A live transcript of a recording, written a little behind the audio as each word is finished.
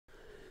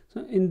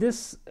So in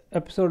this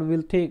episode,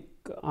 we'll take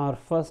our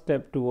first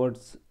step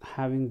towards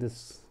having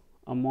this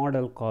a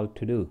model called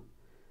TODO.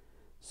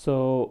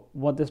 So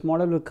what this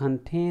model will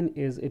contain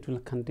is it will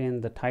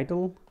contain the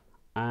title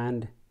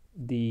and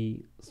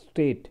the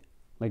state,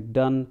 like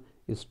done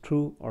is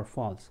true or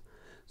false.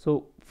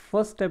 So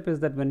first step is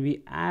that when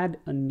we add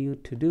a new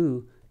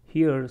to-do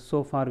here,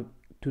 so far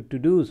to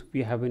to-dos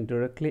we have been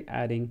directly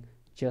adding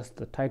just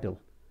the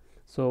title.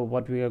 So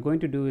what we are going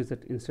to do is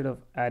that instead of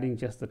adding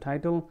just the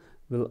title,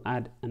 we'll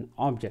add an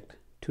object,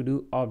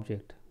 to-do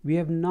object. We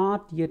have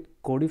not yet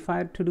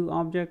codified to-do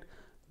object,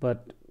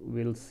 but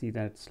we'll see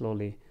that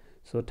slowly.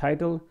 So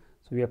title,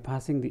 so we are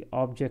passing the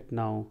object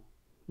now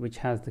which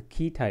has the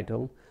key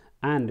title,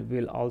 and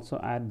we'll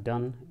also add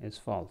done is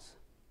false.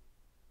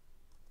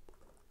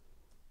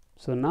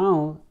 So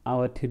now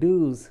our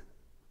to-dos,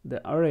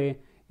 the array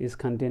is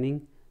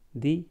containing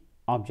the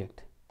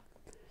object.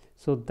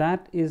 So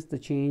that is the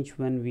change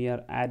when we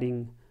are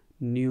adding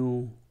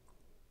new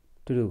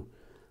to do.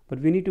 But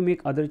we need to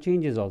make other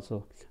changes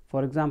also.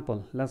 For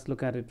example, let's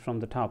look at it from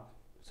the top.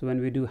 So when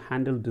we do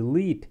handle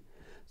delete,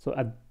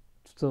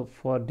 so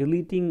for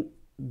deleting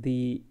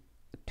the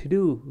to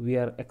do, we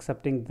are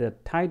accepting the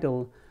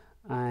title,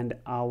 and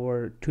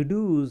our to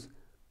dos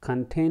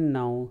contain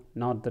now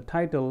not the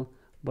title,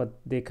 but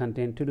they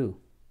contain to do.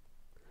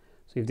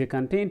 So if they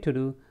contain to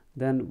do,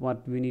 then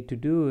what we need to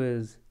do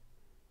is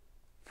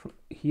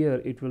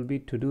here it will be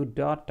to do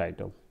dot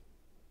title,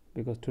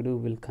 because to do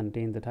will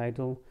contain the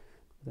title.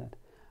 That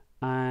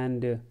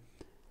and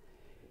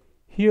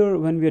here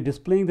when we are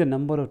displaying the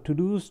number of to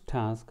do's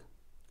task,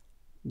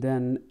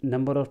 then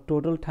number of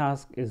total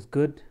task is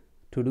good,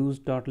 to do's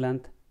dot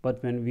length.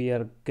 But when we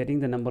are getting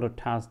the number of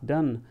tasks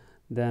done,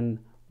 then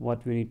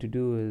what we need to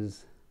do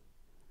is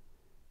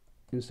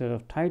instead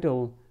of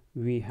title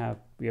we are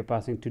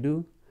passing to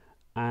do,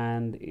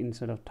 and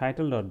instead of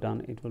title dot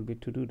done it will be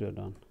to do dot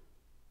done.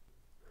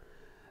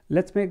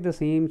 Let's make the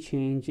same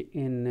change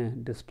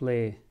in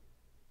display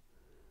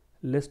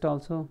list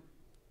also.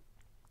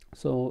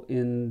 So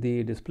in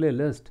the display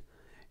list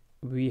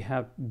we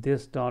have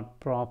this dot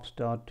props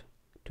dot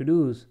to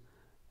do's,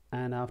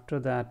 and after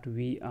that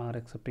we are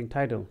accepting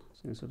title.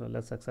 So instead of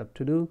let's accept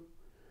to do,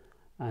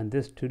 and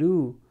this to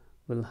do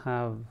will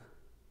have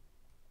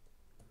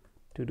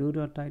to do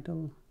dot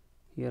title,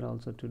 here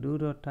also to do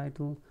dot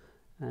title,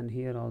 and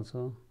here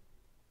also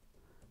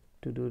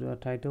to do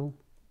dot title.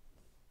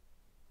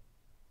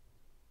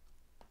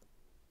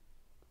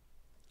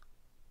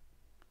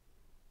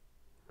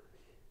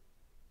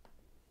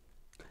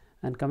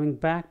 And coming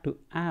back to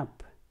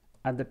app,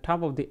 at the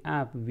top of the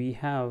app we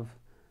have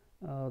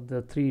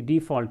the three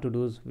default to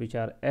dos, which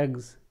are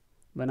eggs,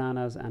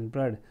 bananas, and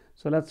bread.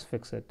 So let's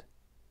fix it.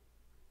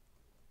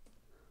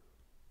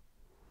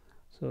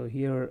 So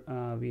here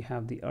we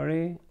have the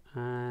array,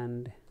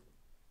 and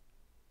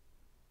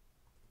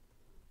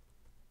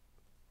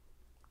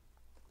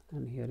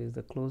here is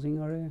the closing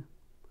array,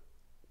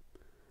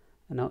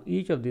 and now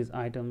each of these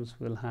items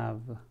will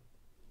have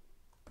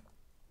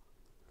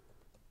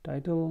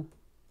title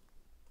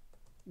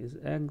is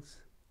eggs,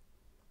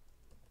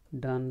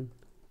 done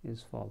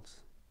is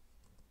false.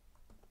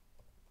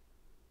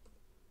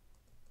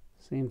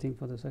 Same thing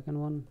for the second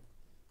one,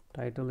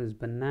 title is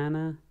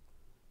banana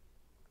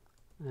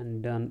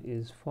and done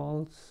is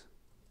false.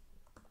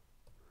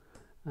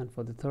 And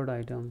for the third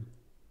item,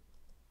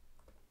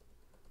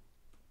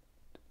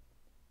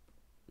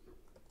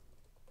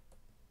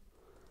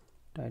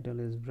 title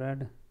is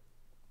bread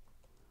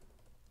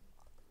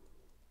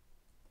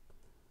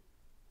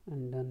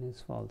and done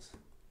is false.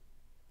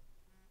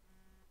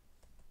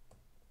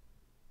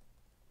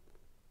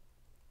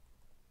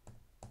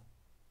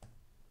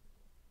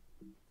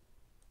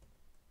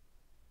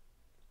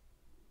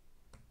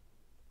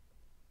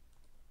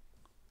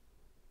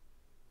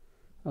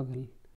 Okay,